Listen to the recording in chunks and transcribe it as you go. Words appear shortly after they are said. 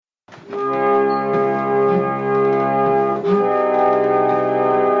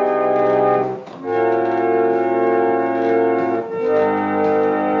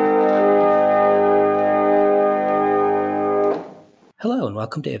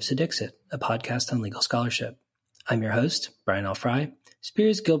welcome to Ipse Dixit, a podcast on legal scholarship. I'm your host, Brian L. Fry,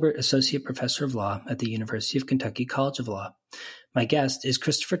 Spears Gilbert Associate Professor of Law at the University of Kentucky College of Law. My guest is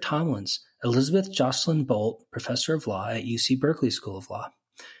Christopher Tomlins, Elizabeth Jocelyn Bolt Professor of Law at UC Berkeley School of Law.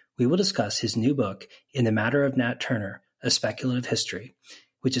 We will discuss his new book, In the Matter of Nat Turner, A Speculative History,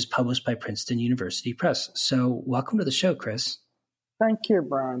 which is published by Princeton University Press. So welcome to the show, Chris. Thank you,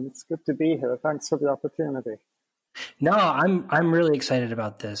 Brian. It's good to be here. Thanks for the opportunity. No, I'm really excited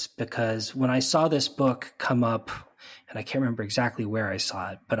about this because when I saw this book come up, and I can't remember exactly where I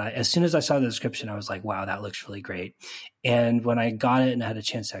saw it, but as soon as I saw the description, I was like, wow, that looks really great. And when I got it and I had a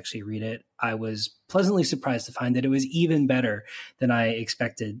chance to actually read it, I was pleasantly surprised to find that it was even better than I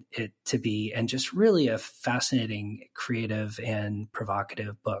expected it to be, and just really a fascinating, creative, and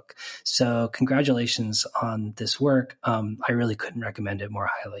provocative book. So congratulations on this work. I really couldn't recommend it more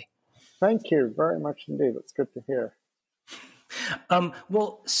highly. Thank you very much indeed. It's good to hear.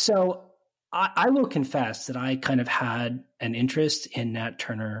 So I will confess that I kind of had an interest in Nat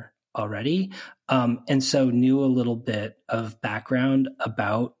Turner already, and so knew a little bit of background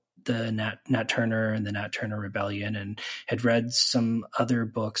about the Nat Turner and the Nat Turner Rebellion, and had read some other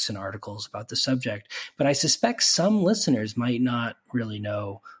books and articles about the subject. But I suspect some listeners might not really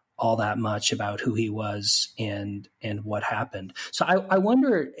know all that much about who he was and what happened. So I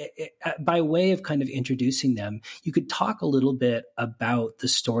wonder, by way of kind of introducing them, you could talk a little bit about the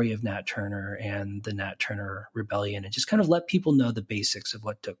story of Nat Turner and the Nat Turner Rebellion, and just kind of let people know the basics of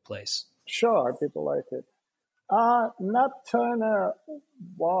what took place. Sure, I'd be delighted. Nat Turner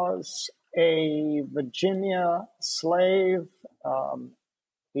was a Virginia slave.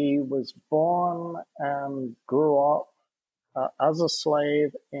 He was born and grew up as a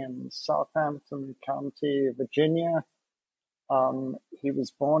slave in Southampton County, Virginia. He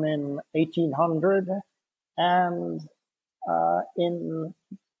was born in 1800, and in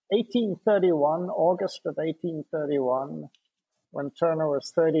 1831, August of 1831, when Turner was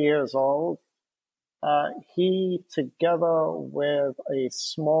 30 years old, he, together with a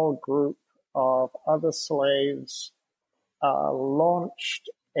small group of other slaves, launched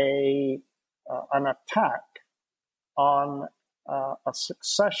an attack on a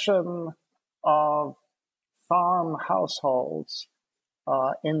succession of farm households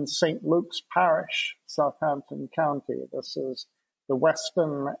in St. Luke's Parish, Southampton County. This is the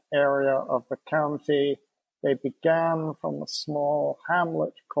western area of the county. They began from a small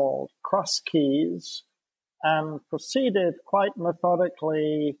hamlet called Cross Keys and proceeded quite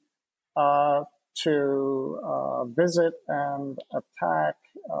methodically to visit and attack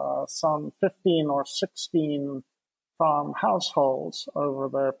some 15 or 16 farm households over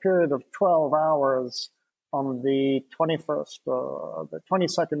the period of 12 hours on the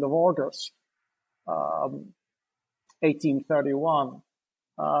 22nd of August, 1831.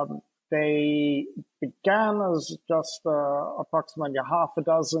 They began as just approximately half a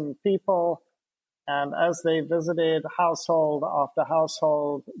dozen people, and as they visited household after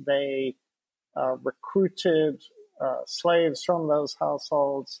household, they recruited slaves from those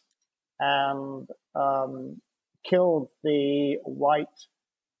households and killed the white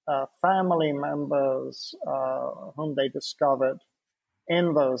family members whom they discovered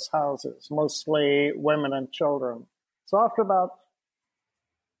in those houses, mostly women and children. So after about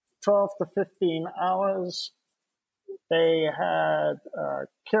 12 to 15 hours, they had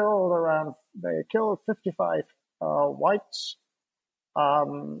killed 55 whites,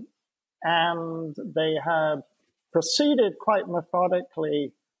 and they had proceeded quite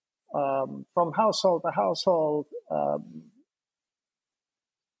methodically from household to household,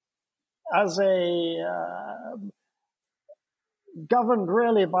 as governed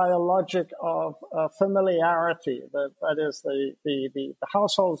really by a logic of familiarity. That is, the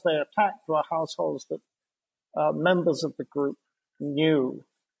households they attacked were households that members of the group knew.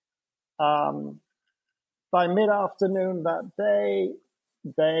 By mid-afternoon that day,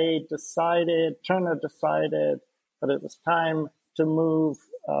 Turner decided that it was time to move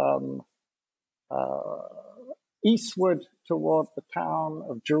eastward toward the town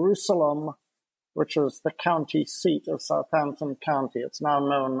of Jerusalem, which was the county seat of Southampton County. It's now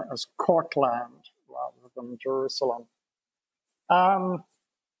known as Cortland rather than Jerusalem.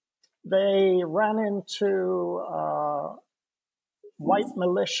 They ran into white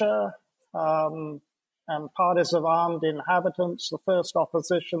militia and parties of armed inhabitants, the first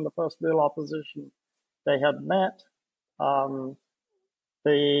real opposition they had met.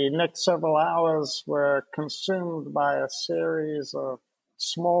 The next several hours were consumed by a series of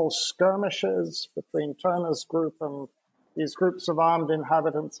small skirmishes between Turner's group and these groups of armed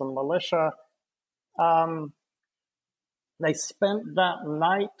inhabitants and militia. They spent that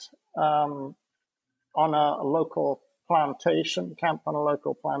night on a local plantation, camped on a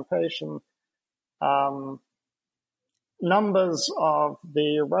local plantation. Numbers of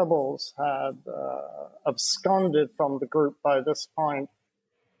the rebels had absconded from the group by this point.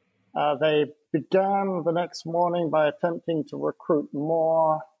 They began the next morning by attempting to recruit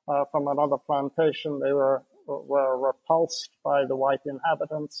more from another plantation. They were repulsed by the white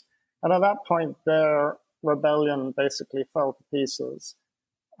inhabitants. And at that point, their rebellion basically fell to pieces.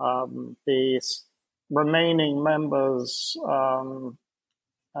 The remaining members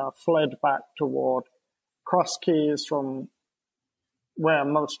fled back toward Cross Keys from where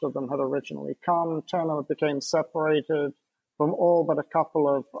most of them had originally come. Turner became separated from all but a couple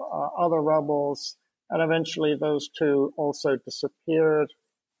of other rebels, and eventually those two also disappeared.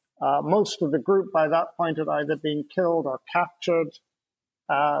 Most of the group by that point had either been killed or captured.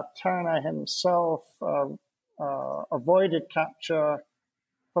 Turner himself avoided capture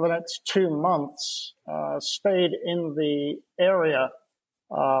for the next 2 months, stayed in the area,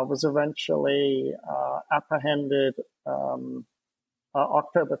 was eventually apprehended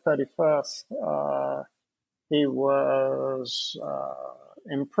October 31st. He was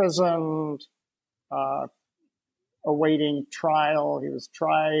imprisoned, awaiting trial. He was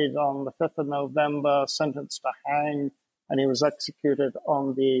tried on the 5th of November, sentenced to hang, and he was executed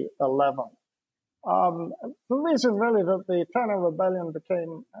on the 11th. The reason really that the Turner Rebellion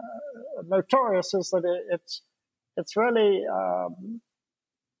became notorious is that it's really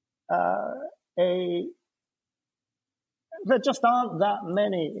there just aren't that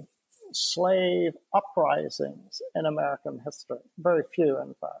many slave uprisings in American history. Very few,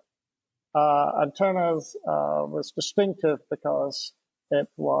 in fact. And Turner's was distinctive because it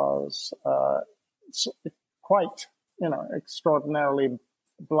was quite, extraordinarily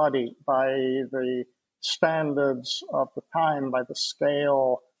bloody by the standards of the time, by the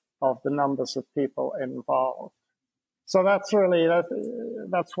scale of the numbers of people involved. So that's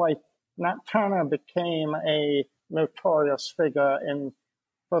why Nat Turner became a notorious figure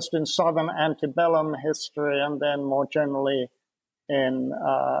first in Southern antebellum history and then more generally in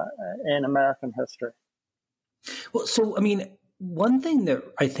American history. Well, so, one thing that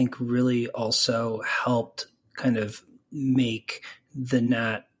I think really also helped kind of make the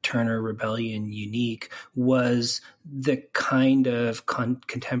Nat Turner Rebellion unique was the kind of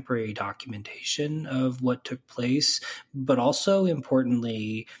contemporary documentation of what took place, but also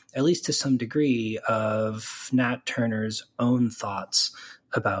importantly, at least to some degree, of Nat Turner's own thoughts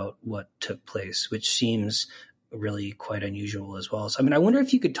about what took place, which seems really quite unusual as well. So, I wonder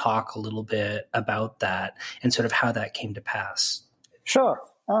if you could talk a little bit about that and sort of how that came to pass. Sure.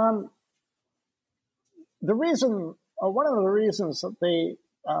 One of the reasons that the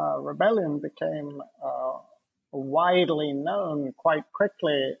rebellion became widely known quite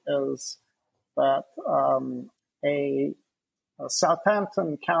quickly is that a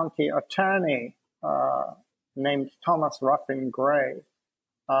Southampton County attorney named Thomas Ruffin Gray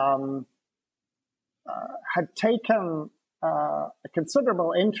had taken a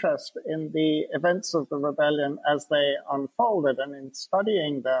considerable interest in the events of the rebellion as they unfolded and in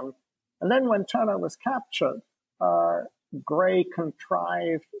studying them. And then when Turner was captured, Gray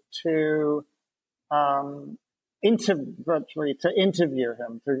contrived to interview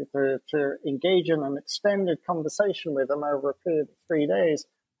him, to engage in an extended conversation with him over a period of 3 days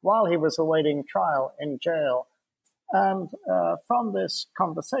while he was awaiting trial in jail. And from this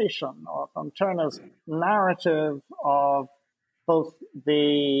conversation, or from Turner's narrative of both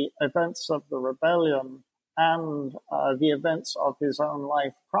the events of the rebellion and the events of his own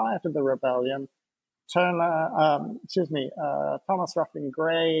life prior to the rebellion, Thomas Ruffin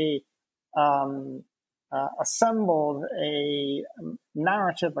Gray assembled a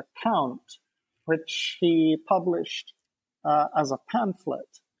narrative account which he published as a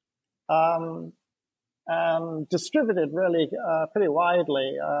pamphlet and distributed really pretty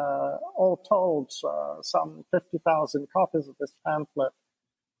widely. All told, some 50,000 copies of this pamphlet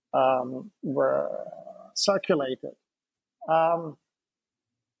were circulated.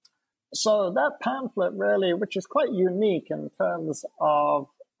 So that pamphlet really, which is quite unique in terms of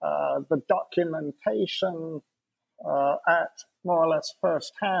the documentation at more or less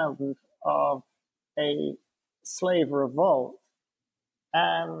firsthand of a slave revolt,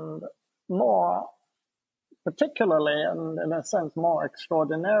 and more particularly, and in a sense more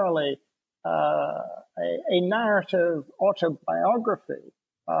extraordinarily, a narrative autobiography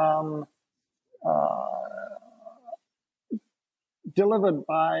delivered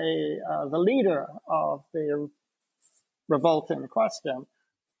by the leader of the revolt in question,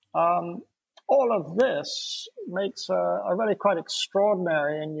 all of this makes a really quite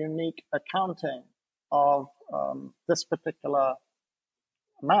extraordinary and unique accounting of this particular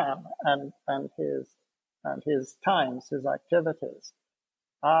man and his times, his activities.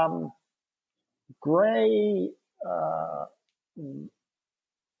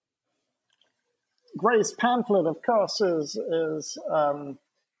 Gray's pamphlet, of course, is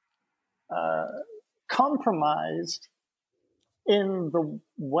compromised in the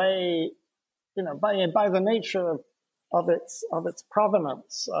way, by the nature of its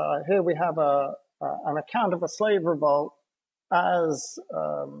provenance. Here we have an account of a slave revolt as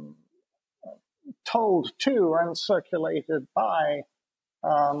told to and circulated by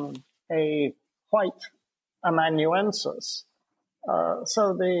a white amanuensis.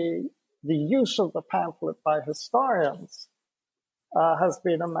 So the use of the pamphlet by historians has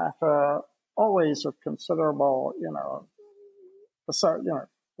been a matter always of considerable,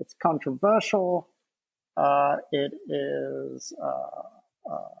 it's controversial. It is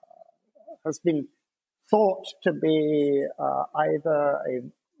has been thought to be either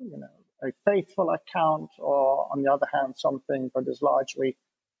a faithful account, or on the other hand, something that is largely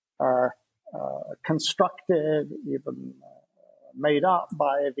constructed, even made up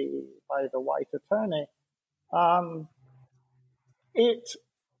by the white attorney. It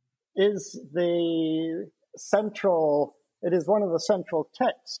is one of the central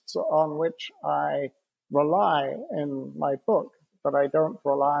texts on which I rely in my book, but I don't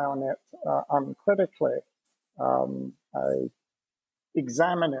rely on it uncritically. I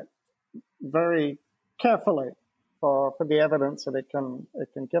examine it very carefully for the evidence that it can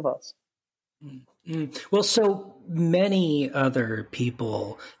give us. Mm-hmm. Well, so many other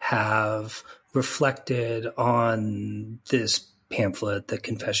people have reflected on this pamphlet, The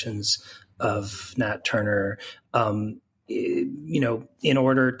Confessions of Nat Turner, in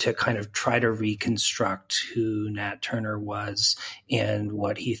order to kind of try to reconstruct who Nat Turner was and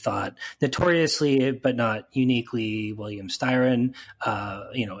what he thought. Notoriously, but not uniquely, William Styron,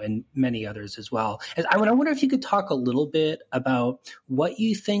 and many others as well. And I wonder if you could talk a little bit about what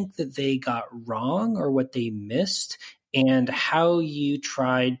you think that they got wrong or what they missed, and how you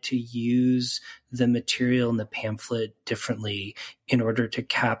tried to use the material in the pamphlet differently in order to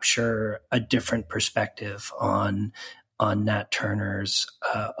capture a different perspective on Nat Turner's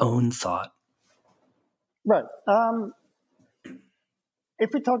own thought. Right.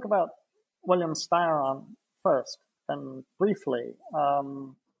 If we talk about William Styron first, and briefly,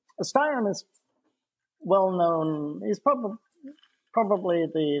 Styron is well known. He's probably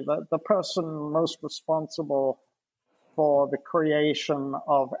the person most responsible for the creation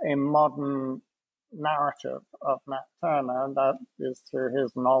of a modern narrative of Nat Turner, and that is through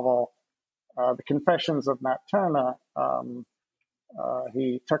his novel, The Confessions of Nat Turner.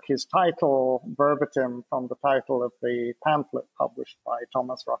 He took his title verbatim from the title of the pamphlet published by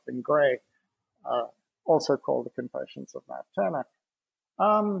Thomas Ruffin Gray, also called The Confessions of Nat Turner.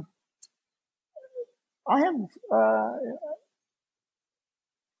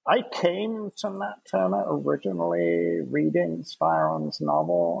 I came to Nat Turner originally reading Styron's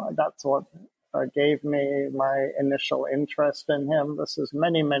novel. That's what gave me my initial interest in him. This is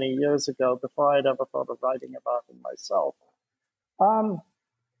many, many years ago, before I'd ever thought of writing about him myself. But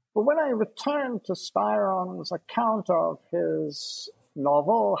when I returned to Styron's account of his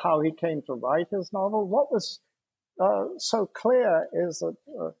novel, how he came to write his novel, what was so clear is that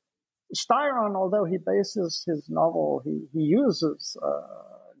Styron, although he bases his novel, he uses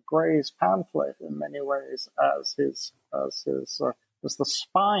Gray's pamphlet in many ways as the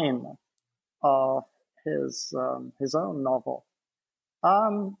spine of his own novel.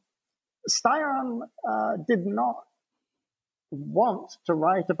 Styron did not want to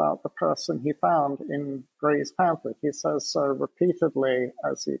write about the person he found in Gray's pamphlet. He says so repeatedly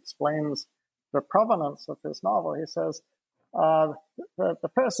as he explains the provenance of his novel. He says the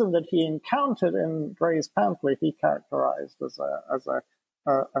person that he encountered in Gray's pamphlet he characterized as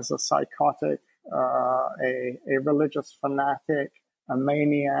a psychotic, a religious fanatic, a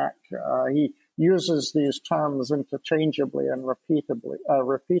maniac. He uses these terms interchangeably and repeatedly,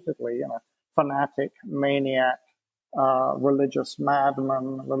 fanatic, maniac, religious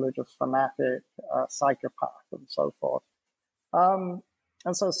madman, religious fanatic, psychopath, and so forth. And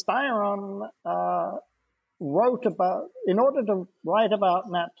so Styron in order to write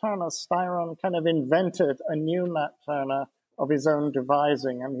about Nat Turner, Styron kind of invented a new Nat Turner of his own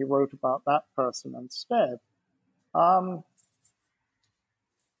devising, and he wrote about that person instead.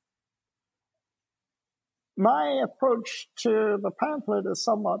 My approach to the pamphlet is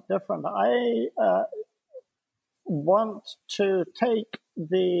somewhat different. I want to take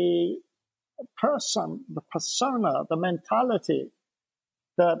the person, the persona, the mentality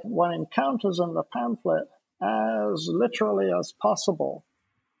that one encounters in the pamphlet as literally as possible.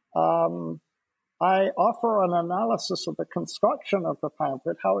 I offer an analysis of the construction of the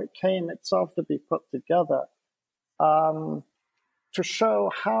pamphlet, how it came itself to be put together, to show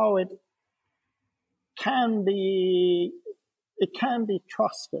how it can be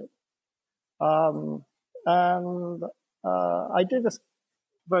trusted. And I did this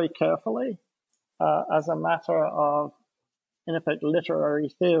very carefully as a matter of, in effect, literary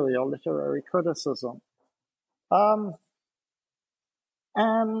theory or literary criticism.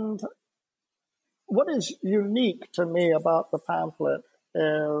 And what is unique to me about the pamphlet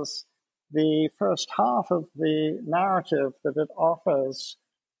is the first half of the narrative that it offers,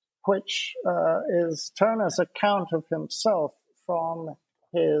 which is Turner's account of himself from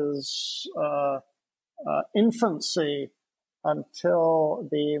his infancy until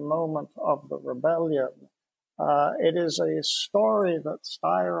the moment of the rebellion. It is a story that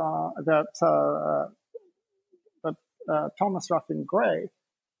Thomas Ruffin Gray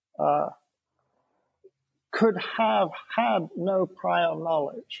could have had no prior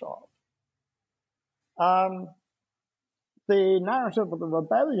knowledge of. The narrative of the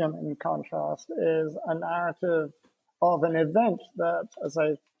rebellion, in contrast, is a narrative of an event that, as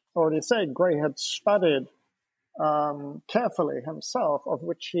I already said, Gray had studied carefully himself, of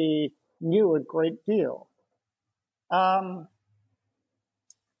which he knew a great deal.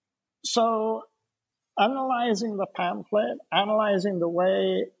 So analyzing the pamphlet, analyzing the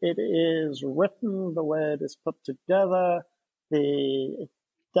way it is written, the way it is put together,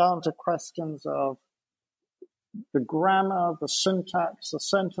 down to questions of the grammar, the syntax, the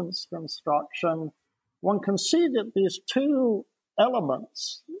sentence construction, one can see that these two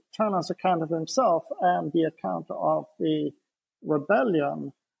elements, Turner's account of himself and the account of the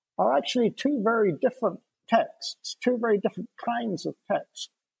rebellion, are actually two very different texts, two very different kinds of text.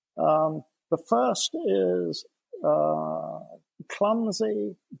 The first is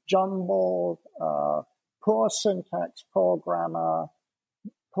clumsy, jumbled, poor syntax, poor grammar,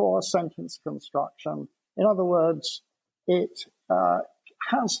 poor sentence construction. In other words, it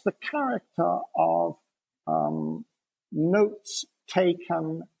has the character of notes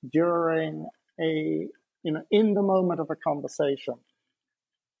taken during in the moment of a conversation,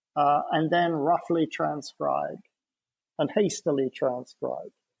 and then roughly transcribed and hastily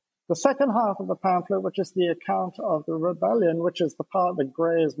transcribed. The second half of the pamphlet, which is the account of the rebellion, which is the part that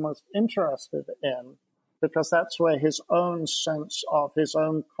Gray is most interested in, because that's where his own sense of his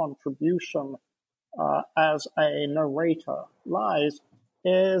own contribution as a narrator lies,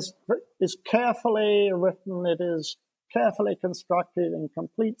 is carefully written. It is carefully constructed in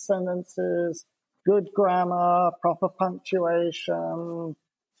complete sentences, good grammar, proper punctuation,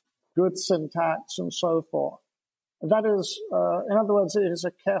 good syntax, and so forth. That is, in other words, it is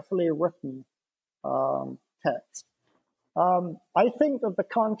a carefully written text. I think that the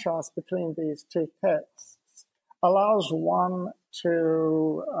contrast between these two texts allows one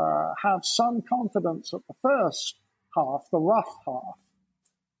to have some confidence that the first half, the rough half,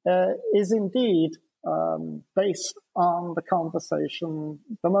 is indeed based on the conversation,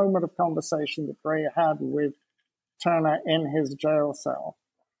 the moment of conversation that Gray had with Turner in his jail cell.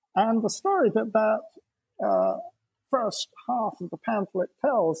 And the story that first half of the pamphlet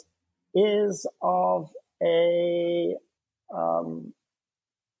tells is of a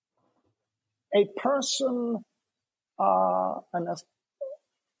person, a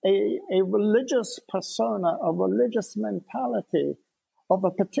religious persona, a religious mentality of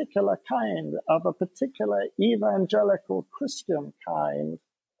a particular kind, of a particular evangelical Christian kind.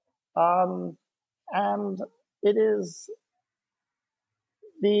 And it is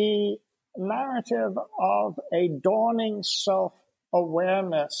the narrative of a dawning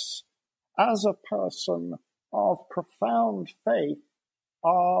self-awareness as a person of profound faith,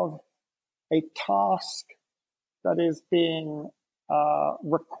 of a task that is being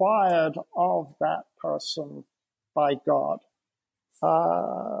required of that person by God.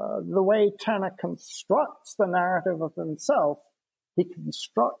 The way Turner constructs the narrative of himself, he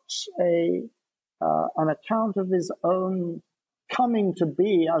constructs an account of his own coming to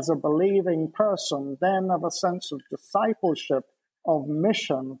be as a believing person, then of a sense of discipleship, of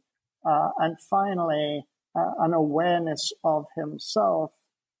mission, and finally an awareness of himself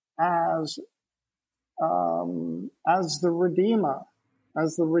as the Redeemer,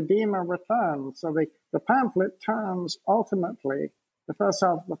 as the Redeemer returns. So the pamphlet turns ultimately, the first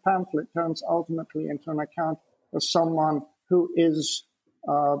half of the pamphlet turns ultimately into an account of someone who is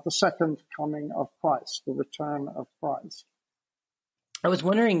the second coming of Christ, the return of Christ. I was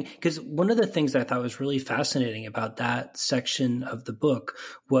wondering, because one of the things that I thought was really fascinating about that section of the book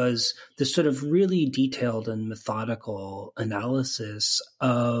was this sort of really detailed and methodical analysis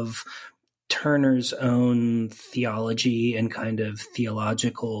of Turner's own theology and kind of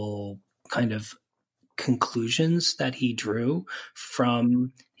theological kind of conclusions that he drew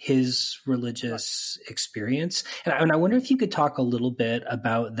from his religious experience. And I wonder if you could talk a little bit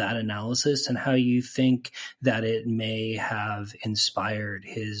about that analysis and how you think that it may have inspired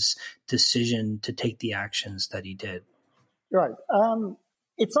his decision to take the actions that he did. Right.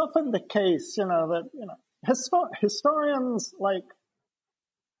 It's often the case, that, historians, like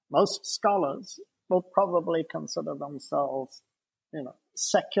most scholars, will probably consider themselves,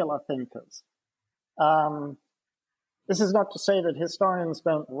 secular thinkers. This is not to say that historians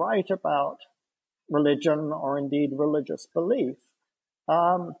don't write about religion or indeed religious belief,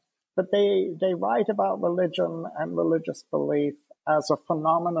 but they write about religion and religious belief as a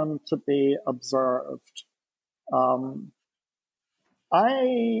phenomenon to be observed.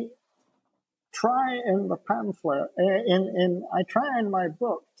 I try in the pamphlet, I try in my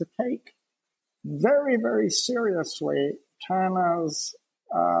book to take very, very seriously Turner's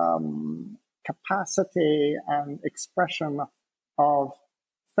capacity and expression of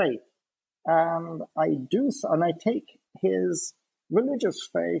faith. And I do so, and I take his religious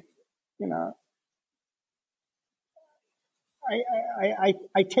faith,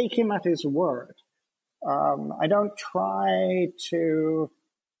 I take him at his word. I don't try to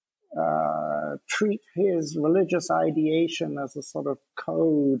treat his religious ideation as a sort of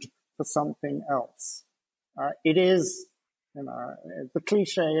code for something else. It is, the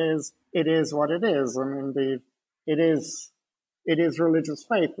cliche is, it is what it is. I mean, it is religious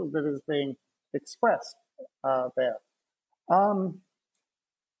faith that is being expressed there.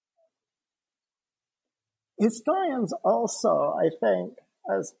 Historians also, I think,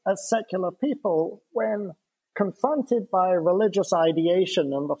 as secular people, when confronted by religious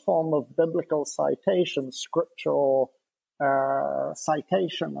ideation in the form of biblical citation, scriptural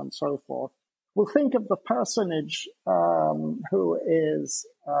citation, and so forth, will think of the personage who is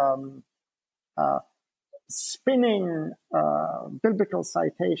spinning biblical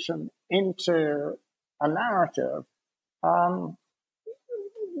citation into a narrative.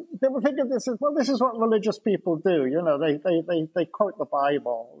 They will think of this as, well, this is what religious people do. They quote the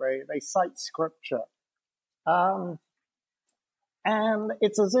Bible, they cite scripture. And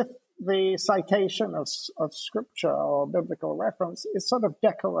it's as if the citation of scripture or biblical reference is sort of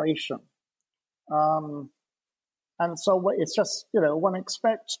decoration. And so it's just, one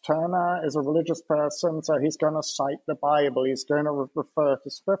expects Turner is a religious person, so he's going to cite the Bible, he's going to refer to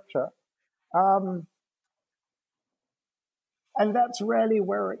scripture. And that's really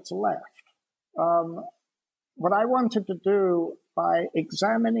where it's left. What I wanted to do by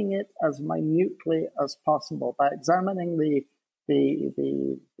examining it as minutely as possible, by examining the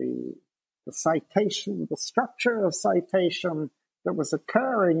citation, the structure of citation that was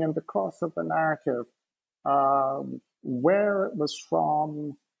occurring in the course of the narrative, where it was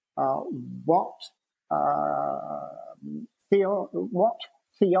from, what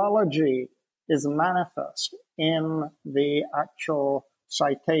theology is manifest in the actual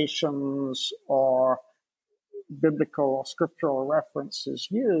citations or biblical or scriptural references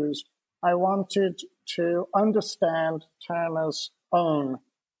used, I wanted to understand Turner's own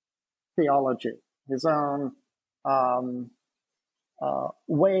theology, his own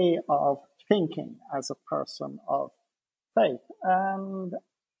way of thinking as a person of faith. And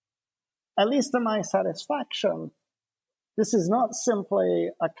at least to my satisfaction, this is not simply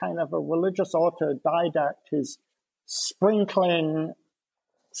a kind of a religious autodidact who's sprinkling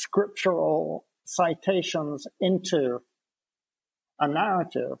scriptural citations into a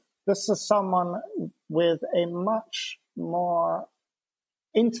narrative. This is someone with a much more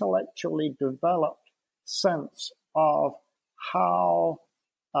intellectually developed sense of how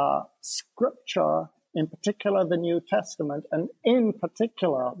scripture, in particular the New Testament, and in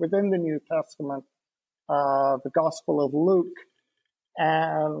particular within the New Testament, the Gospel of Luke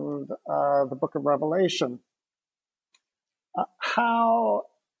and the book of Revelation, how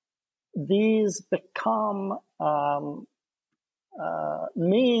these become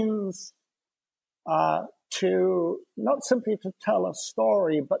means to not simply to tell a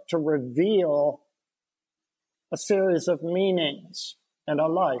story, but to reveal a series of meanings in a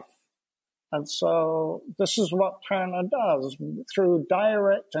life. And so this is what Turner does. Through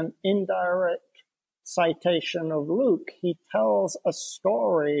direct and indirect citation of Luke, he tells a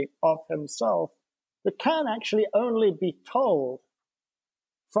story of himself that can actually only be told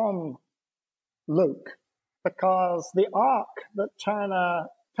from Luke. because the arc that Turner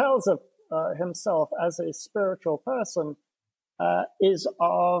tells of himself as a spiritual person is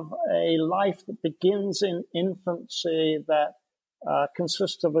of a life that begins in infancy, that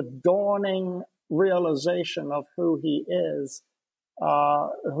consists of a dawning realization of who he is,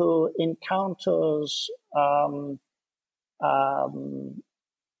 who encounters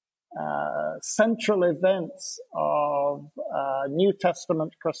central events of New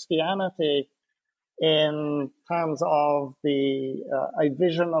Testament Christianity in terms of a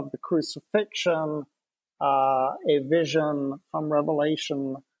vision of the crucifixion, a vision from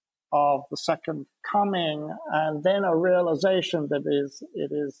Revelation of the second coming, and then a realization that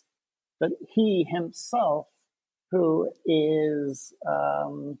it is that he himself, who is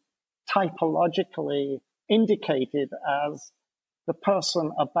typologically indicated as the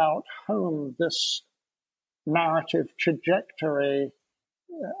person about whom this narrative trajectory,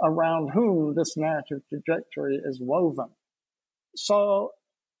 around whom this narrative trajectory is woven. So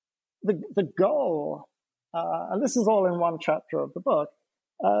the goal, and this is all in one chapter of the book,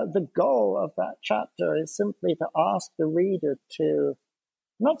 the goal of that chapter is simply to ask the reader to,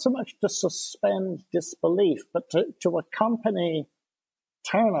 not so much to suspend disbelief, but to accompany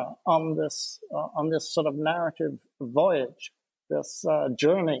Turner on this sort of narrative voyage, this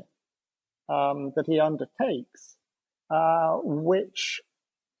journey that he undertakes, which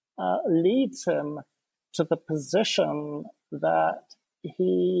leads him to the position that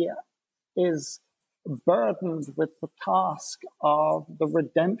he is burdened with the task of the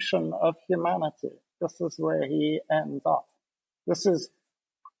redemption of humanity. This is where he ends up. This is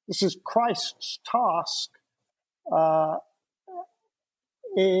Christ's task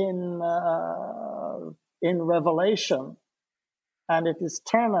in Revelation, and it is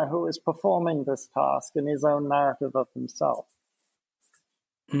Turner who is performing this task in his own narrative of himself.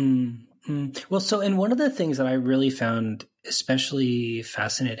 Well, so, and one of the things that I really found especially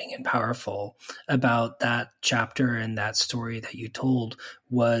fascinating and powerful about that chapter and that story that you told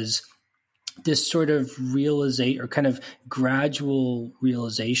was this sort of realization, or kind of gradual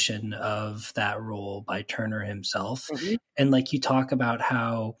realization of that role by Turner himself. Mm-hmm. And like you talk about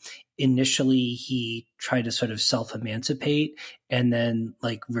how initially he tried to sort of self-emancipate and then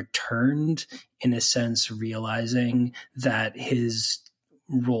like returned, in a sense, realizing that his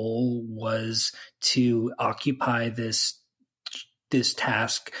role was to occupy this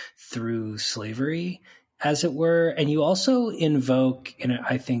task through slavery, as it were. And you also invoke, in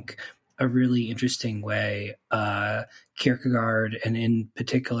I think, a really interesting way, Kierkegaard, and in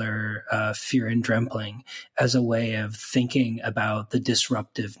particular Fear and Drempling, as a way of thinking about the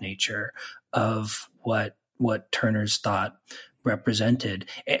disruptive nature of what Turner's thought represented.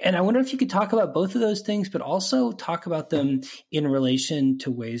 And I wonder if you could talk about both of those things, but also talk about them in relation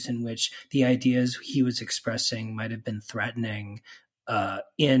to ways in which the ideas he was expressing might have been threatening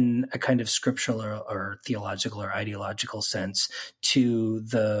in a kind of scriptural or theological or ideological sense to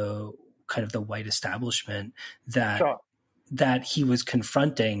the kind of the white establishment that Sure. that he was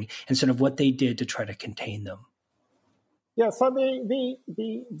confronting, and sort of what they did to try to contain them. Yeah, so the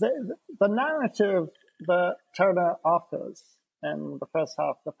narrative that Turner offers in the first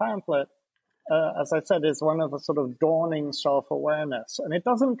half of the pamphlet, as I said, is one of a sort of dawning self-awareness, and it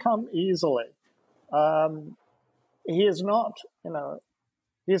doesn't come easily. He is not,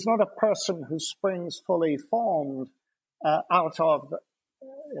 he is not a person who springs fully formed out of,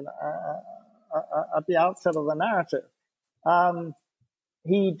 at the outset of the narrative.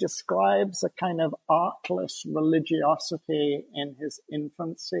 He describes a kind of artless religiosity in his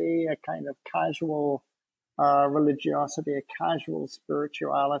infancy, a kind of casual religiosity, a casual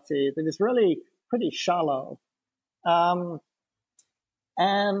spirituality that is really pretty shallow.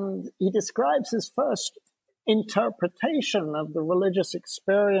 And he describes his first interpretation of the religious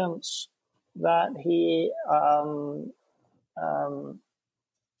experience that he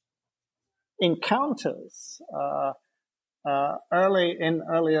encounters early in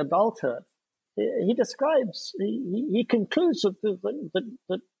early adulthood. He describes, he concludes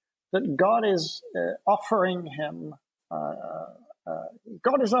that God is offering him,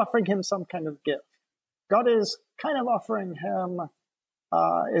 God is offering him some kind of gift. God is kind of offering him,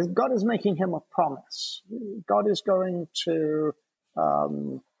 God is making him a promise. God is going to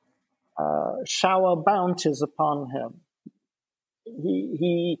shower bounties upon him.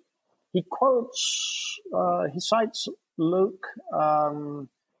 He quotes, he cites Luke,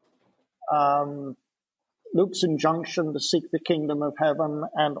 Luke's injunction to seek the kingdom of heaven,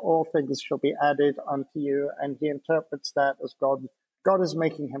 and all things shall be added unto you. And he interprets that as God is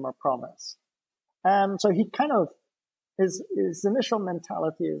making him a promise. And so he kind of his initial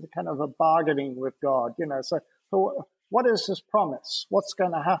mentality is a kind of a bargaining with God, so what is his promise? What's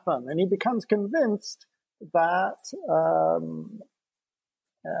going to happen? And he becomes convinced that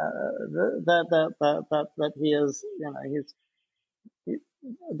that he is,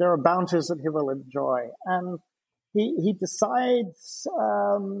 there are bounties that he will enjoy, and he decides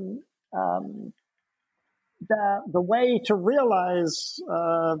that the way to realize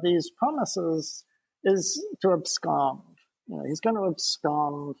these promises is to abscond. He's going to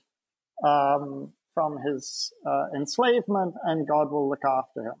abscond from his enslavement, and God will look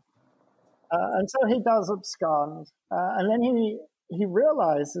after him. And so he does abscond, and then he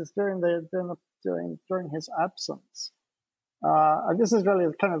realizes during his absence, and this is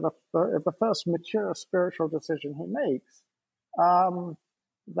really kind of the first mature spiritual decision he makes,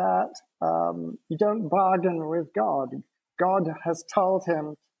 that you don't bargain with God. God has told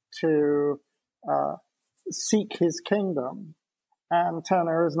him to seek his kingdom, and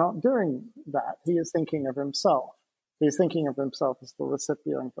Turner is not doing that. He is thinking of himself. He's thinking of himself as the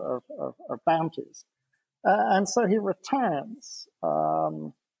recipient of bounties. And so he returns.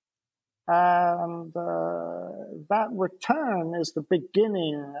 And that return is the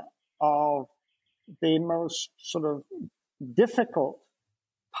beginning of the most sort of difficult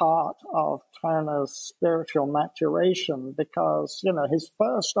part of Turner's spiritual maturation, because, his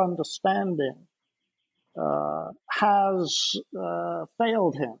first understanding has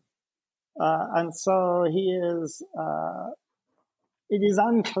failed him. And so it is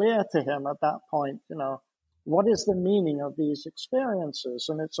unclear to him at that point, what is the meaning of these experiences?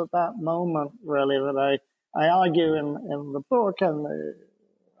 And it's at that moment, really, that I argue in the book, and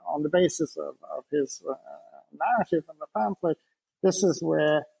on the basis of his narrative in the pamphlet, this is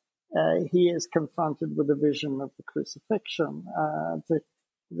where he is confronted with the vision of the crucifixion.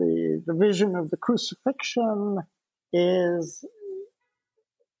 The vision of the crucifixion is,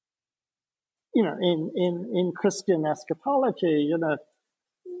 in Christian eschatology,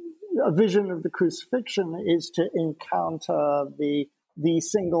 a vision of the crucifixion is to encounter the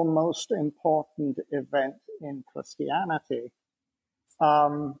single most important event in Christianity.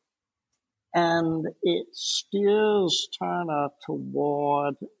 And it steers Turner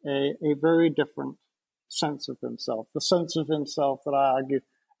toward a very different sense of himself, the sense of himself that I argue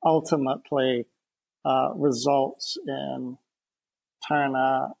ultimately results in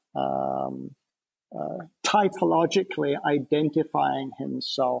Turner typologically identifying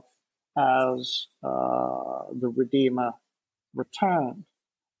himself as the Redeemer returned.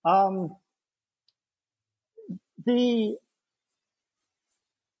 The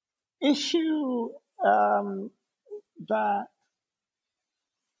issue that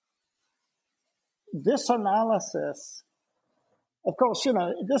this analysis, of course,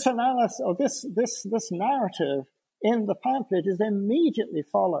 this analysis or this narrative in the pamphlet is immediately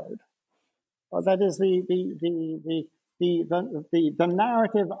followed. That is the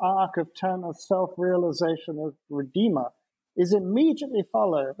narrative arc of Turner's self-realization of Redeemer is immediately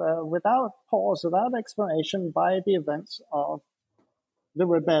followed without pause, without explanation, by the events of the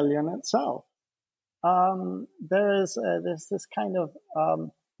rebellion itself. There's this kind of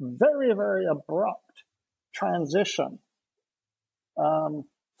very, very abrupt transition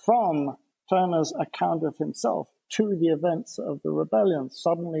from Turner's account of himself to the events of the rebellion.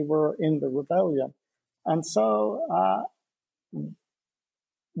 Suddenly we're in the rebellion. And so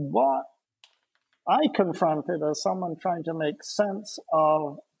what I confronted as someone trying to make sense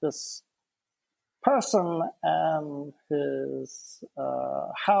of this person and his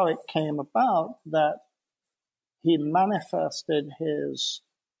how it came about that he manifested his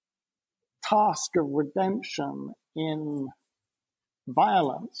task of redemption in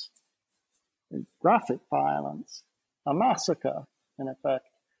violence, in graphic violence, a massacre, in effect,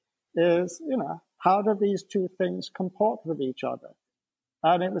 is, how do these two things comport with each other?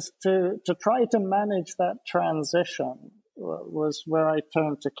 And it was to try to manage that transition was where I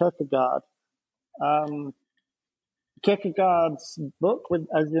turned to Kierkegaard. Kierkegaard's book,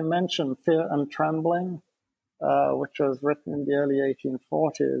 as you mentioned, Fear and Trembling, which was written in the early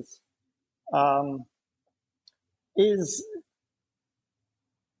 1840s, is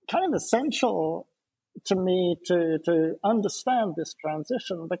kind of essential to me to understand this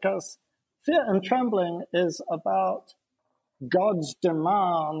transition, because Fear and Trembling is about God's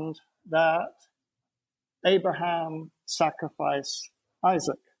demand that Abraham sacrifice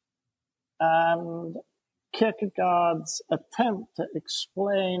Isaac, and Kierkegaard's attempt to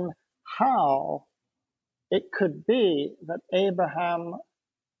explain how it could be that Abraham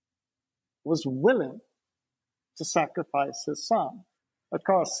was willing to sacrifice his son. Of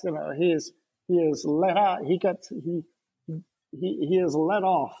course, he is let out. He he is let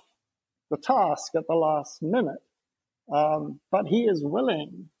off the task at the last minute, but he is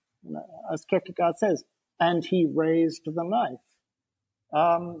willing, as Kierkegaard says, and he raised the knife.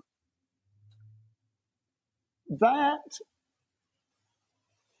 That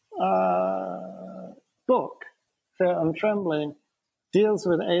book, Fear and Trembling, deals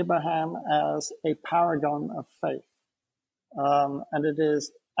with Abraham as a paragon of faith. And it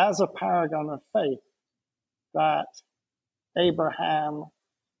is as a paragon of faith that Abraham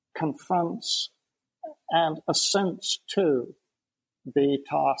confronts and assents to the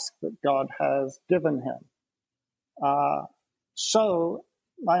task that God has given him. So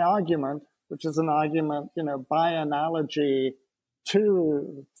my argument, which is an argument, by analogy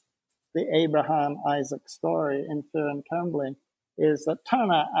to the Abraham-Isaac story in Fear and Trembling, is that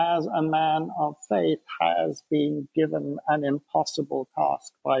Turner, as a man of faith, has been given an impossible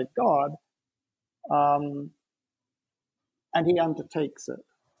task by God, and he undertakes it.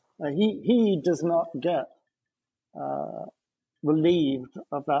 He does not get relieved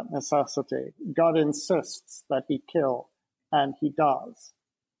of that necessity. God insists that he kill, and he does.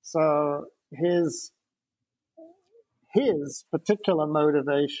 So his particular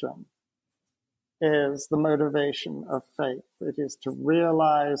motivation is the motivation of faith. It is to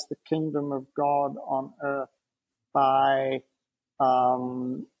realize the kingdom of God on earth by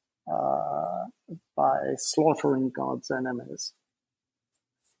slaughtering God's enemies.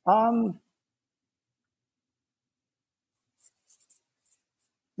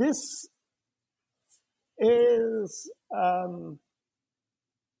 This is, I'd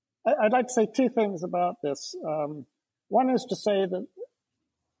like to say two things about this. One is to say that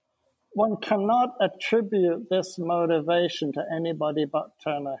one cannot attribute this motivation to anybody but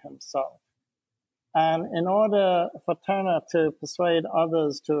Turner himself. And in order for Turner to persuade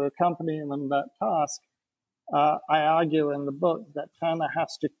others to accompany him in that task, I argue in the book that Turner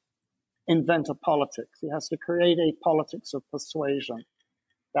has to invent a politics. He has to create a politics of persuasion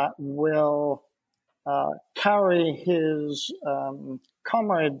that will carry his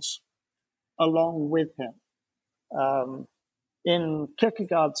comrades along with him. In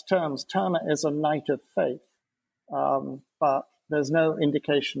Kierkegaard's terms, Turner is a knight of faith, but there's no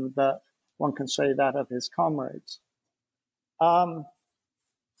indication that one can say that of his comrades.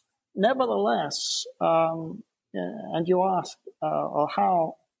 Nevertheless, and you ask, or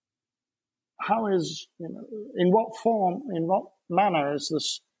how is, in what form, in what manner is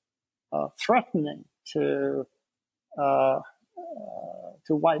this threatening to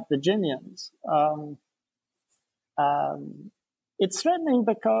white Virginians? It's threatening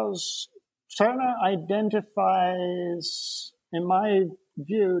because Turner identifies, in my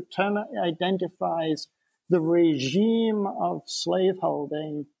view, Turner identifies the regime of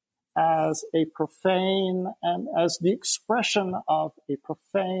slaveholding as a profane and as the expression of a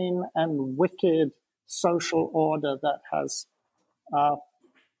profane and wicked social order that has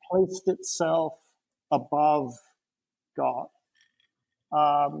placed itself above God.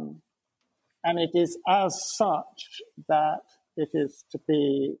 And it is as such that it is to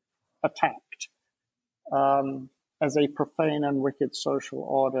be attacked as a profane and wicked social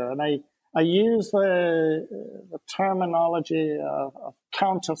order. And I use the terminology of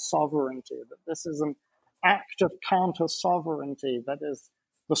counter-sovereignty, that this is an act of counter-sovereignty, that is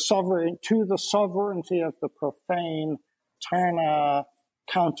the sovereignty of the profane. Turner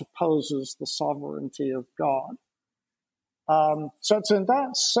counterposes the sovereignty of God. So it's in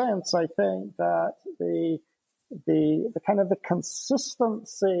that sense, I think, that the kind of the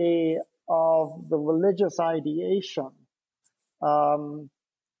consistency of the religious ideation,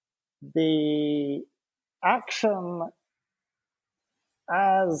 the action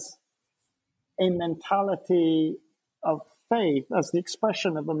as a mentality of faith, as the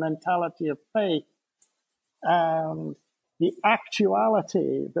expression of a mentality of faith, and the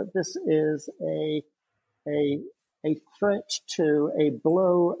actuality that this is a threat to, a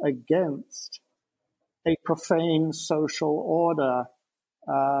blow against a profane social order,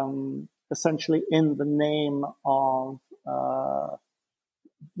 essentially in the name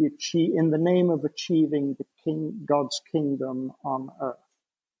of achieving God's kingdom on earth.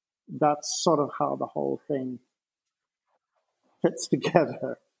 That's sort of how the whole thing fits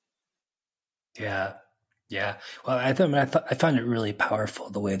together. Yeah. Well, I found it really powerful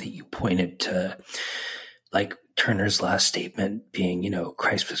the way that you pointed to, like, Turner's last statement being,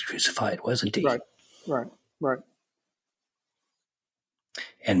 Christ was crucified, wasn't he? Right.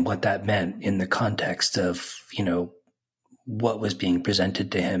 And what that meant in the context of, what was being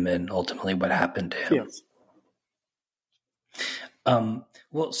presented to him and ultimately what happened to him. Yes.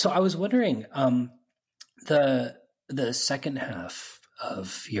 Well, so I was wondering, the second half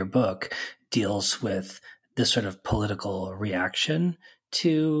of your book deals with the sort of political reaction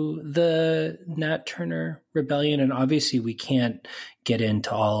to the Nat Turner Rebellion. And obviously we can't get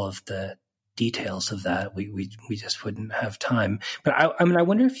into all of the details of that. We just wouldn't have time. But I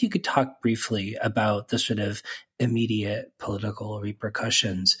wonder if you could talk briefly about the sort of immediate political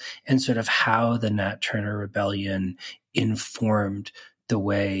repercussions and sort of how the Nat Turner Rebellion informed the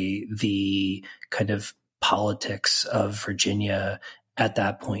way the kind of politics of Virginia at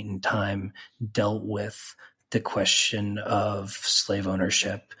that point in time dealt with the question of slave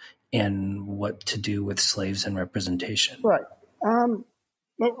ownership and what to do with slaves and representation. Right.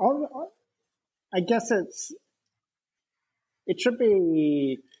 Well, I guess it should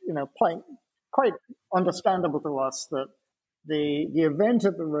be, quite understandable to us that the event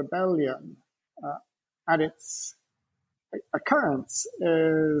of the rebellion at its occurrence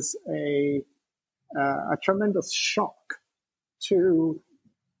is a tremendous shock to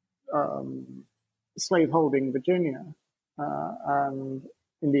slaveholding Virginia, and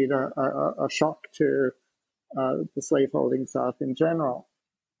indeed a shock to the slaveholding South in general.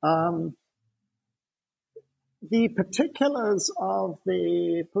 The particulars of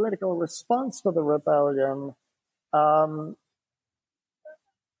the political response to the rebellion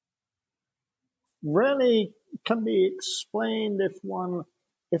really can be explained if one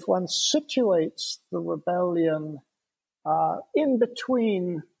situates the rebellion in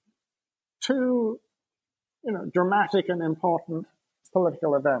between two, dramatic and important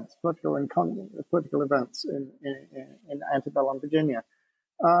political events in antebellum Virginia.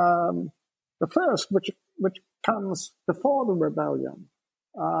 The first, which comes before the rebellion,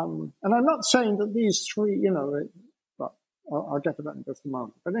 and I'm not saying that these three, well, I'll get to that in just a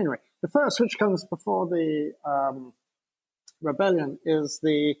moment. But anyway, the first, which comes before the rebellion, is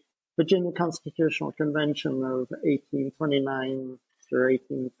the Virginia Constitutional Convention of 1829 through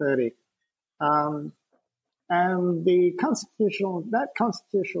 1830. And that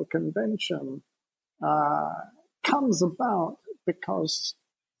constitutional convention comes about because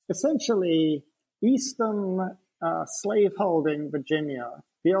essentially eastern slaveholding Virginia,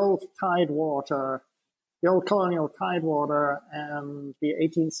 the old colonial Tidewater, and the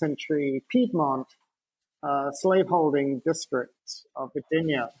 18th century Piedmont slaveholding districts of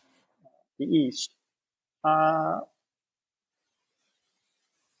Virginia, the East,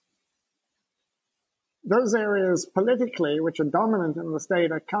 those areas politically, which are dominant in the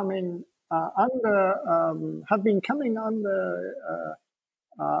state, are have been coming under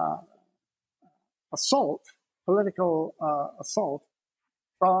political assault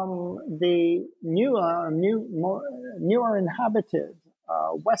from the newer inhabited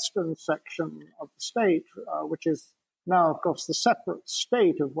western section of the state, which is now, of course, the separate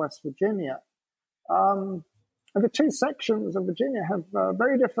state of West Virginia. And the two sections of Virginia have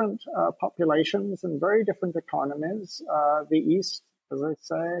very different populations and very different economies. The East, as I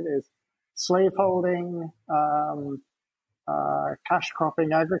said, is slaveholding, cash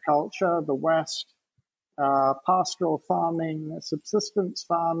cropping agriculture. The West, pastoral farming, subsistence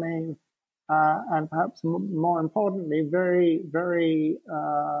farming, and perhaps more importantly, very, very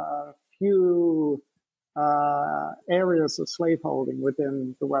few areas of slaveholding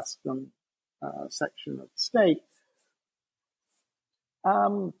within the western section of the state.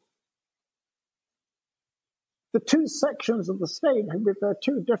 The two sections of the state, with their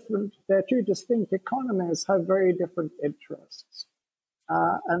two distinct economies, have very different interests.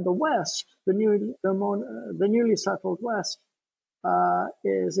 And the West, the newly settled West,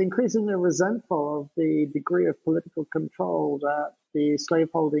 is increasingly resentful of the degree of political control that the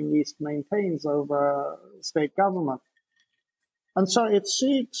slaveholding East maintains over state government. And so it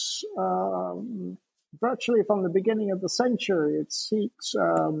seeks, virtually from the beginning of the century, it seeks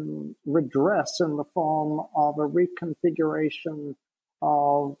redress in the form of a reconfiguration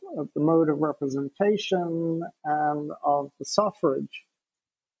of the mode of representation and of the suffrage.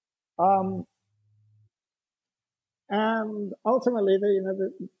 And ultimately,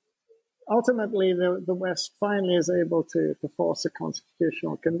 the West finally is able to force a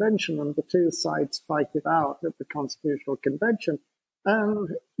constitutional convention, and the two sides fight it out at the constitutional convention.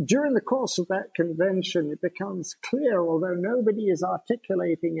 And during the course of that convention, it becomes clear, although nobody is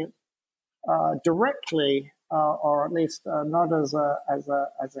articulating it directly, or at least not as a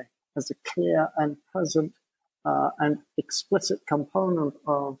clear and present and explicit component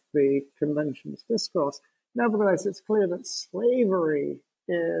of the convention's discourse. Nevertheless, it's clear that slavery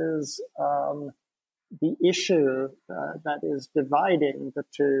is the issue that is dividing the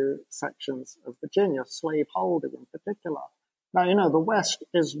two sections of Virginia, slaveholding in particular. Now, the West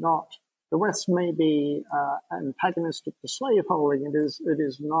is not the West may be antagonistic to slaveholding. It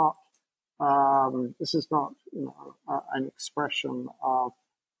is not. This is not, an expression of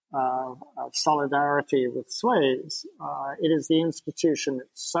solidarity with slaves. It is the institution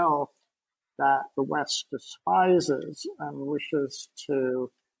itself that the West despises and wishes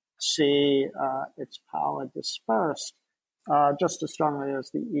to see its power dispersed, just as strongly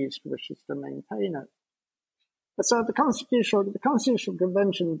as the East wishes to maintain it. So the Constitutional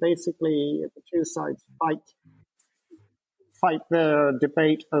Convention, basically, the two sides fight their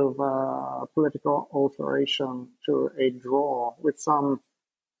debate over political alteration to a draw, with some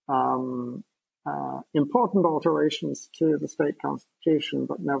important alterations to the state constitution,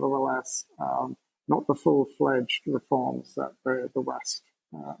 but nevertheless not the full-fledged reforms that the West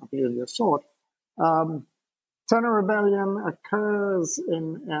really sought. Turner Rebellion occurs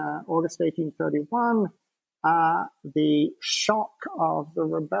in August 1831. The shock of the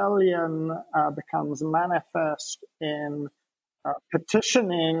rebellion becomes manifest in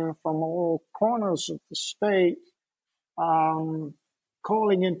petitioning from all corners of the state,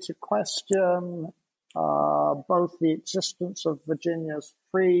 calling into question both the existence of Virginia's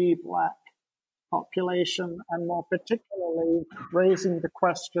free black population and, more particularly, raising the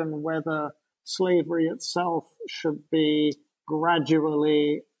question whether slavery itself should be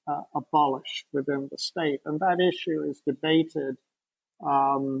gradually abolished within the state. And that issue is debated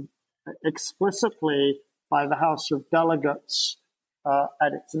explicitly by the House of Delegates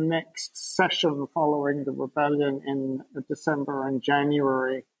at its next session following the rebellion in December and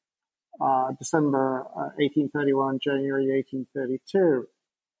January, December 1831, January 1832.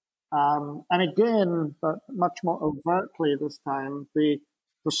 And again, but much more overtly this time, the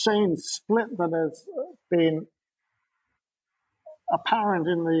same split that has been apparent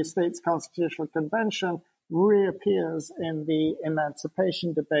in the state's Constitutional Convention reappears in the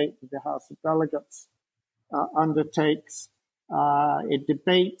emancipation debate that the House of Delegates undertakes. It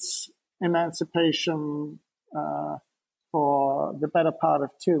debates emancipation for the better part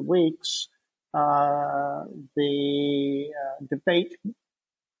of 2 weeks. The debate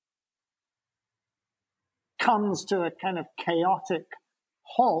comes to a kind of chaotic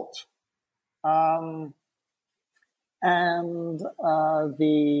halt, and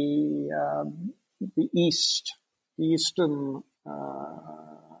the eastern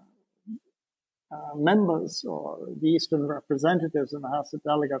members, or the eastern representatives in the House of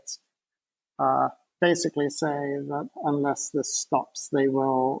Delegates, basically say that unless this stops, they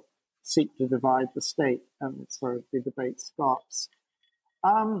will seek to divide the state, and so the debate stops.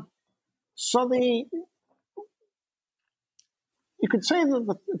 You could say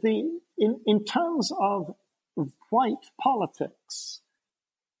that in terms of white politics,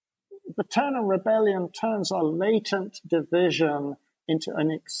 the Turner Rebellion turns a latent division into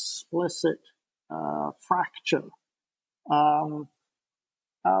an explicit fracture.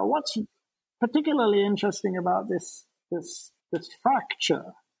 What's particularly interesting about this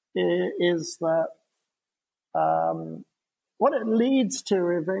fracture is that what it leads to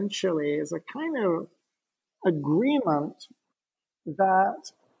eventually is a kind of agreement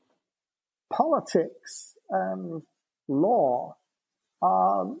that politics and law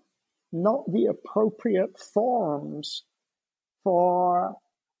are not the appropriate forms for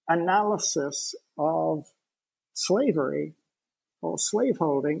analysis of slavery or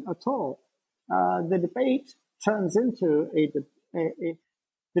slaveholding at all. The debate turns into the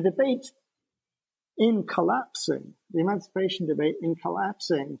debate in collapsing, the emancipation debate in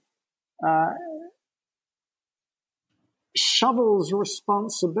collapsing, shovels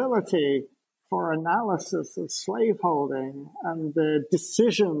responsibility for analysis of slaveholding and the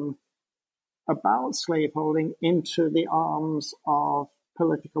decision about slaveholding into the arms of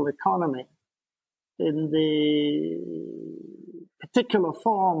political economy, in the particular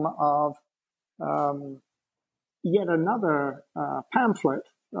form of yet another pamphlet,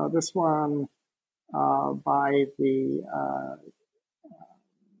 this one by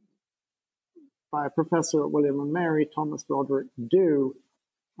a professor at William and Mary, Thomas Roderick Dhu,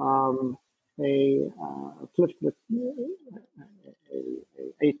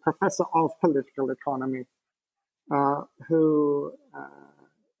 a professor of political economy, who,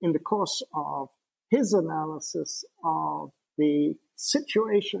 in the course of his analysis of the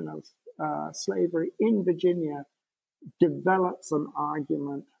situation of slavery in Virginia, develops an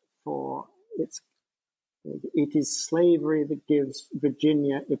argument for it is slavery that gives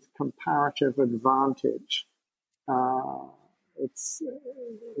Virginia its comparative advantage.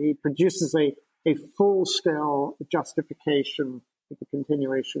 He produces a full-scale justification for the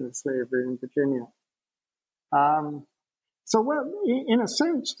continuation of slavery in Virginia. So, well, in a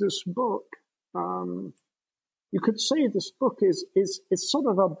sense, this book, you could say this book is sort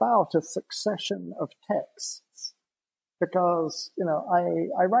of about a succession of texts, because,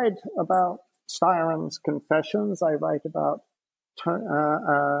 I write about Styron's Confessions, I write about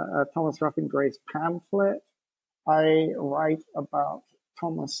Thomas Ruffin Gray's pamphlet, I write about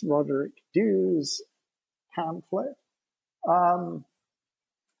Thomas Roderick Dhew's pamphlet.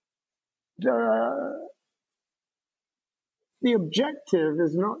 The objective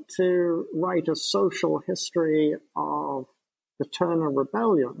is not to write a social history of the Turner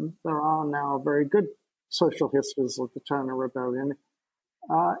Rebellion. There are now very good social histories of the Turner Rebellion.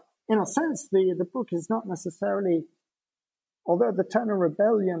 In a sense, the book is not necessarily, although the Turner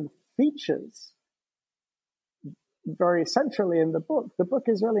Rebellion features very centrally in the book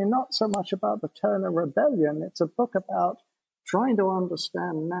is really not so much about the Turner Rebellion. It's a book about trying to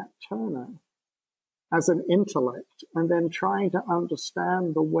understand Nat Turner as an intellect, and then trying to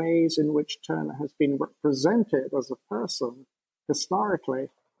understand the ways in which Turner has been represented as a person historically,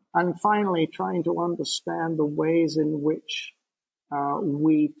 and finally trying to understand the ways in which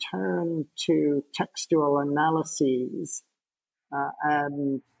we turn to textual analyses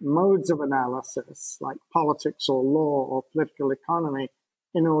and modes of analysis like politics or law or political economy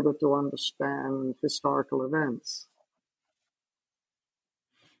in order to understand historical events.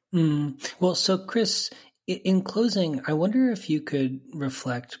 Well, so Chris, in closing, I wonder if you could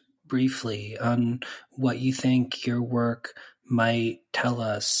reflect briefly on what you think your work might tell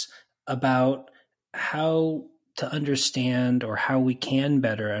us about how to understand, or how we can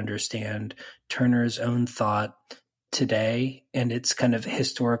better understand, Turner's own thought today and its kind of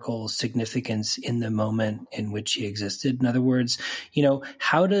historical significance in the moment in which he existed. In other words,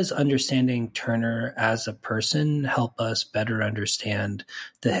 how does understanding Turner as a person help us better understand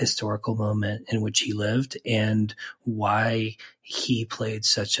the historical moment in which he lived and why he played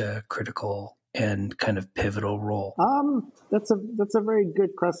such a critical and kind of pivotal role? That's a very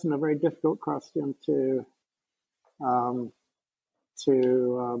good question, a very difficult question to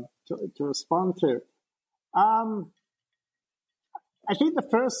respond to. I think the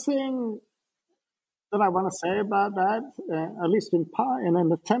first thing that I want to say about that, at least in part, in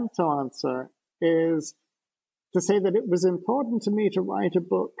an attempt to answer, is to say that it was important to me to write a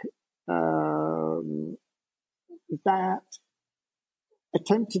book that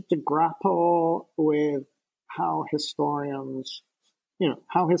attempted to grapple with how historians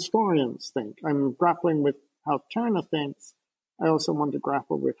think. I'm grappling with how Turner thinks. I also want to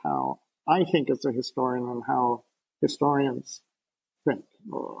grapple with how I think as a historian and how historians think,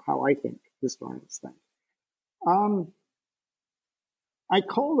 or how I think historians think. I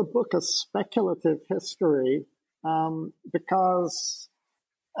call the book a speculative history because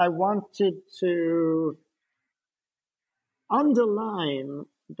I wanted to underline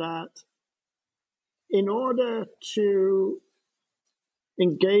that in order to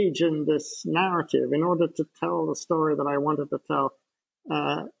engage in this narrative, in order to tell the story that I wanted to tell,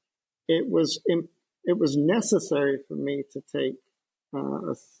 it was necessary for me to take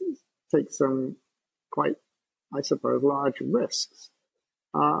some quite, I suppose, large risks.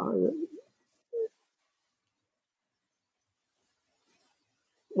 I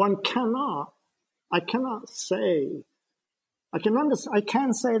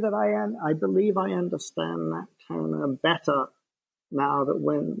can say that I believe I understand Nat Turner better now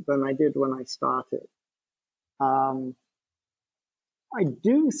than I did when I started. I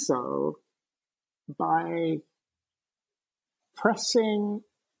do so by pressing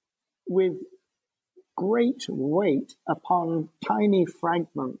with great weight upon tiny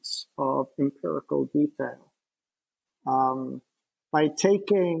fragments of empirical detail. By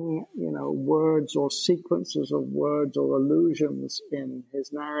taking, words or sequences of words or allusions in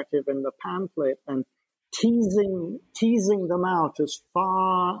his narrative in the pamphlet and teasing them out as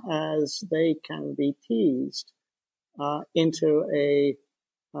far as they can be teased into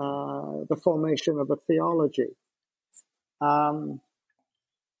the formation of a theology. And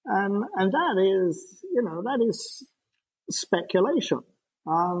that is speculation.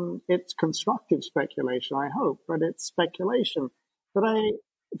 It's constructive speculation, I hope, but it's speculation. But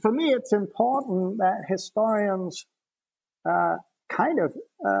for me, it's important that historians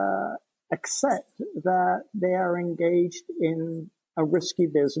accept that they are engaged in a risky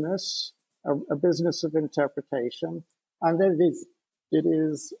business, a business of interpretation, and that it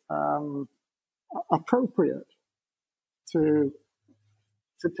is appropriate to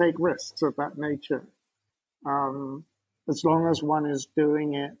take risks of that nature, as long as one is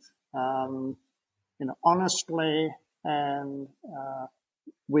doing it, honestly and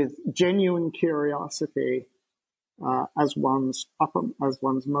with genuine curiosity as one's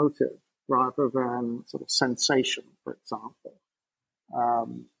motive, rather than sort of sensation, for example.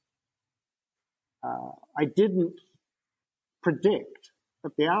 I didn't predict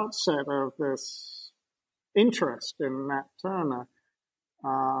at the outset of this interest in Nat Turner,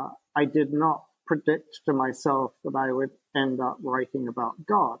 I did not predict to myself that I would end up writing about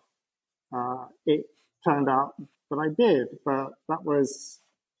God. It turned out that I did, but that was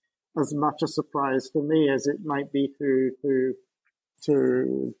as much a surprise to me as it might be to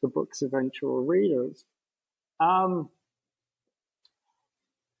the book's eventual readers. I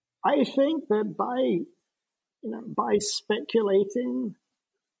think that by speculating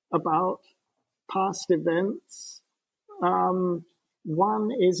about past events,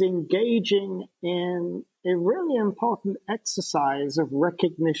 one is engaging in a really important exercise of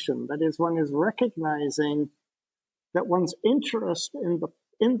recognition. That is, one is recognizing that one's interest in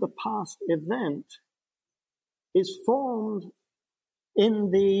the past event is formed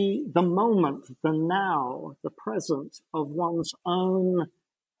in the moment, the now, the present of one's own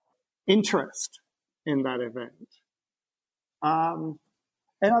interest in that event.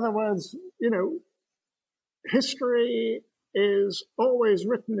 In other words, history is always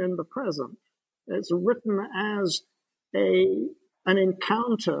written in the present. It's written as an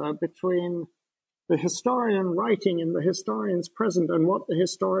encounter between the historian writing in the historian's present and what the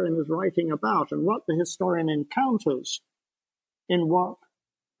historian is writing about, and what the historian encounters in what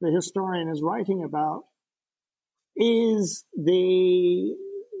the historian is writing about is the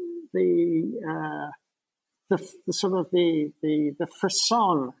sort of the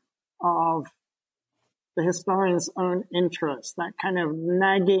frisson of the historian's own interest, that kind of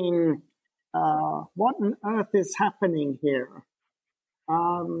nagging, what on earth is happening here?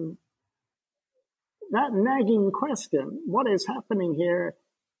 That nagging question, what is happening here,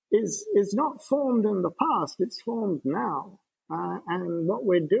 is not formed in the past, it's formed now. And what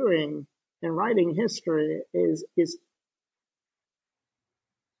we're doing in writing history is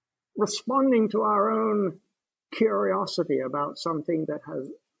responding to our own curiosity about something that has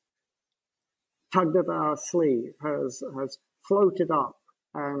tugged at our sleeve, has floated up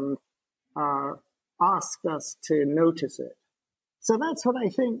and asked us to notice it. So that's what I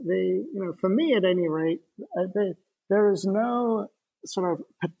think for me at any rate, there is no sort of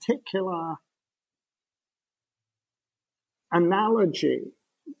particular analogy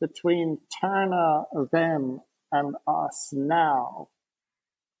between Turner then and us now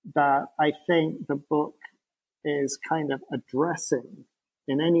that I think the book is kind of addressing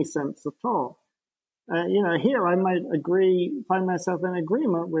in any sense at all. Here I might find myself in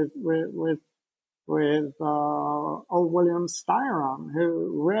agreement with old William Styron,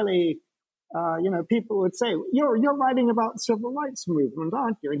 who really, people would say, you're writing about the civil rights movement,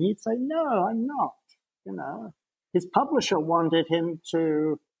 aren't you? And he'd say, no, I'm not. His publisher wanted him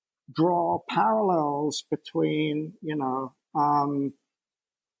to draw parallels between,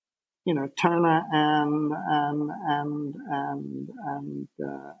 Turner and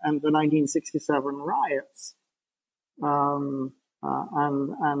the 1967 riots, and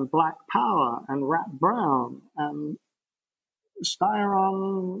Black Power and Rat Brown, and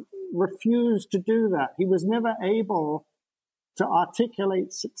Styron refused to do that. He was never able to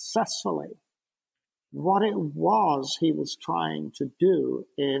articulate successfully what it was he was trying to do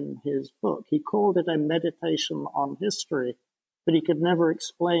in his book. He called it a meditation on history, but he could never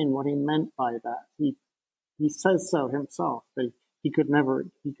explain what he meant by that. He says so himself, that he never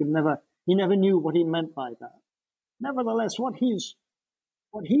knew what he meant by that. Nevertheless, what he's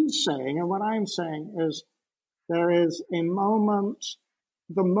saying and what I'm saying is there is the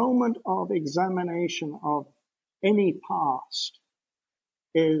moment of examination of any past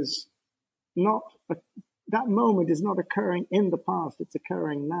is not, that moment is not occurring in the past, it's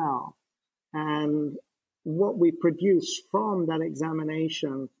occurring now. And what we produce from that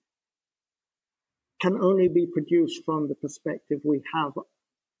examination can only be produced from the perspective we have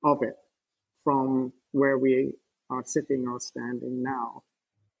of it, from where we are sitting or standing now.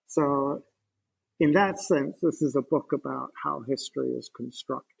 So in that sense, this is a book about how history is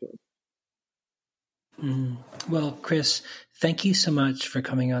constructed. Well, Chris, thank you so much for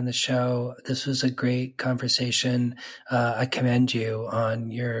coming on the show. This was a great conversation. I commend you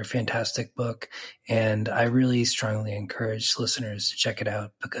on your fantastic book, and I really strongly encourage listeners to check it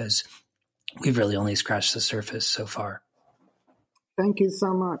out because we've really only scratched the surface so far. Thank you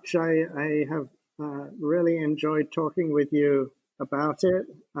so much. I have really enjoyed talking with you about it.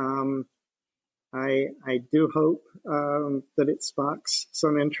 I do hope that it sparks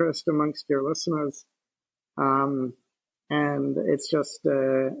some interest amongst your listeners. And it's just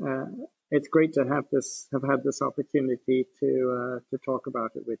it's great to have had this opportunity to talk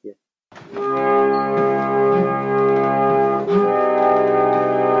about it with you.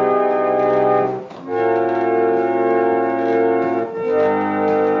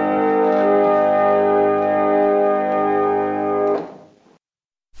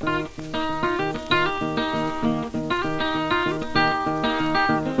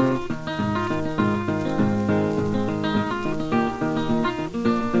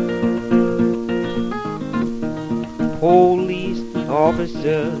 Police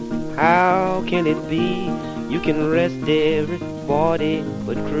officer, how can it be you can arrest everybody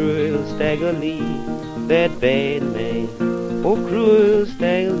but Cruel Stagger Lee, that bad man, oh Cruel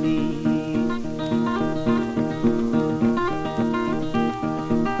Stagger Lee.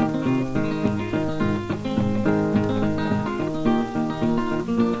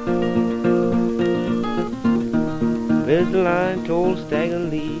 Mr. Lion told Stagger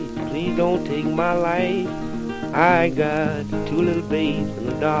Lee, please don't take my life. I got 2 little babes and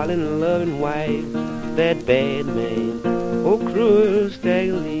a darling loving wife, that bad man, oh Cruel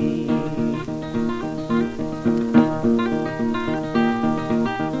Stagger Lee.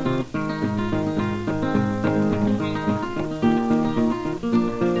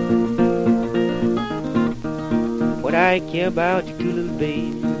 What I care about your 2 little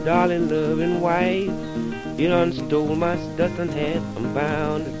babes, your darling loving wife. You done stole my Stetson hat, I'm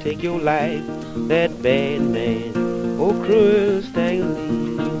bound to take your life, that bad man, oh Cruel Stagger Lee.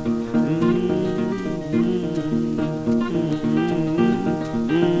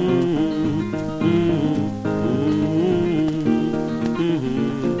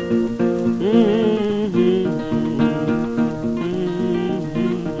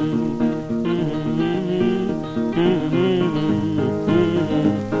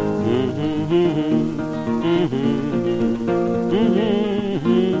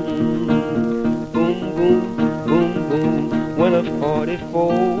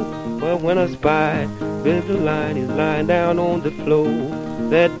 But when I spy, Mr. Lion is lying down on the floor,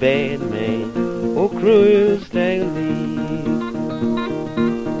 that bad man, oh Cruel Stagger Lee.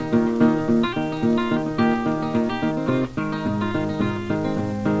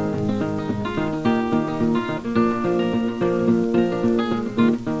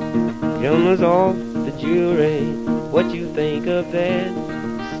 Gentlemen's off the jury, what you think of that?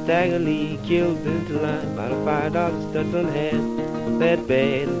 Stagger Lee killed Mr. Lion by a $5 Stetson hat, that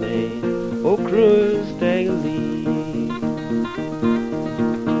bad man, oh Cruel Stagger Lee.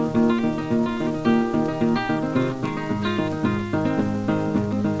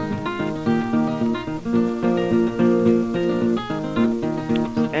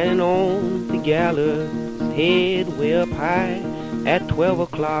 Standing on the gallows, head way up high, at 12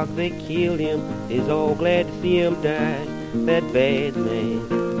 o'clock they killed him, they's all glad to see him die, that bad man,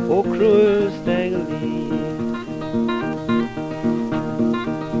 oh Cruel Stagger Lee.